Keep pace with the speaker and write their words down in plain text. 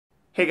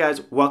Hey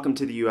guys, welcome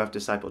to the UF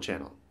Disciple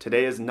channel.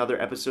 Today is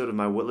another episode of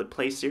my Will It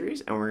Play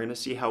series, and we're going to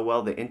see how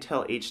well the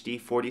Intel HD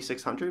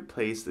 4600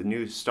 plays the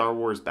new Star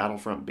Wars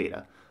Battlefront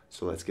beta.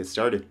 So let's get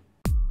started.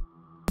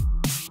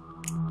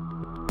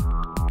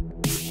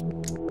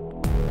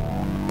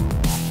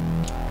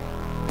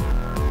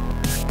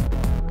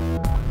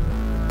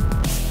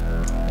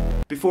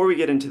 Before we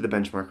get into the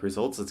benchmark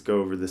results, let's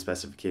go over the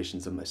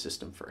specifications of my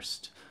system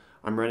first.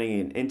 I'm running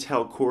an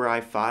Intel Core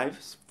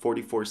i5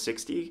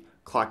 4460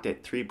 clocked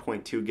at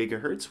 3.2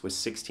 GHz with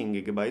 16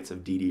 GB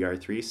of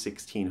DDR3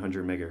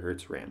 1600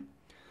 MHz RAM.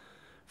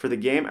 For the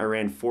game, I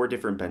ran 4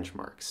 different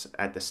benchmarks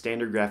at the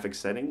standard graphics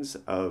settings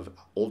of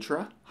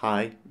Ultra,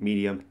 High,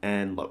 Medium,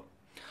 and Low.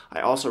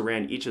 I also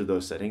ran each of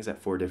those settings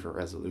at 4 different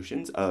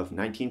resolutions of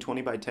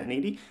 1920 by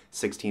 1080,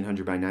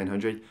 1600 by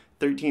 900,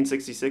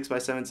 1366 by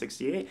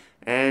 768,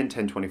 and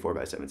 1024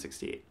 by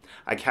 768.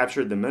 I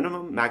captured the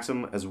minimum,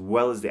 maximum, as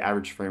well as the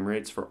average frame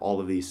rates for all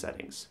of these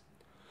settings.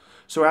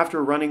 So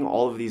after running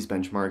all of these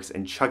benchmarks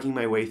and chugging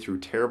my way through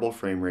terrible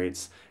frame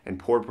rates and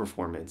poor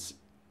performance,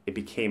 it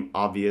became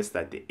obvious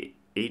that the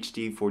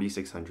HD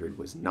 4600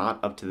 was not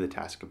up to the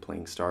task of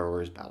playing Star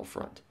Wars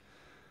Battlefront.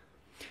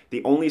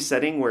 The only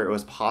setting where it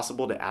was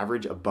possible to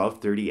average above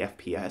 30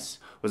 FPS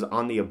was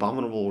on the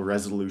abominable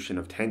resolution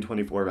of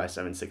 1024 by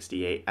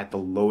 768 at the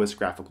lowest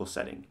graphical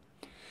setting.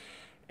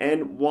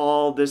 And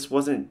while this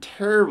wasn't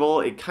terrible,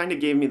 it kind of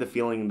gave me the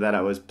feeling that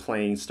I was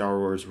playing Star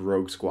Wars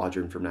Rogue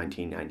Squadron from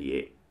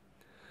 1998.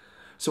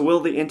 So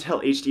will the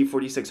Intel HD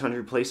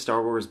 4600 play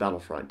Star Wars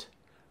Battlefront?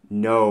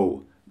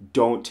 No,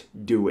 don't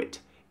do it.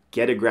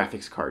 Get a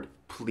graphics card,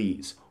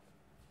 please.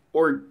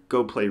 Or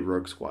go play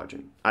Rogue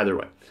Squadron. Either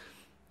way.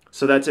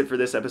 So that's it for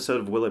this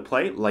episode of Will It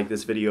Play. Like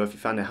this video if you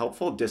found it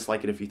helpful.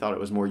 Dislike it if you thought it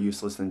was more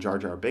useless than Jar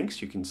Jar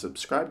Binks. You can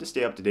subscribe to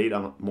stay up to date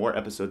on more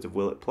episodes of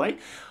Will It Play.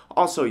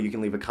 Also, you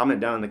can leave a comment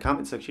down in the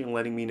comment section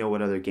letting me know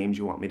what other games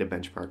you want me to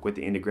benchmark with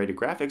the integrated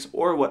graphics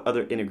or what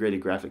other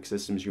integrated graphic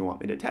systems you want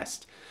me to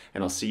test.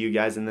 And I'll see you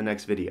guys in the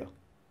next video.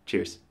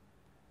 Cheers.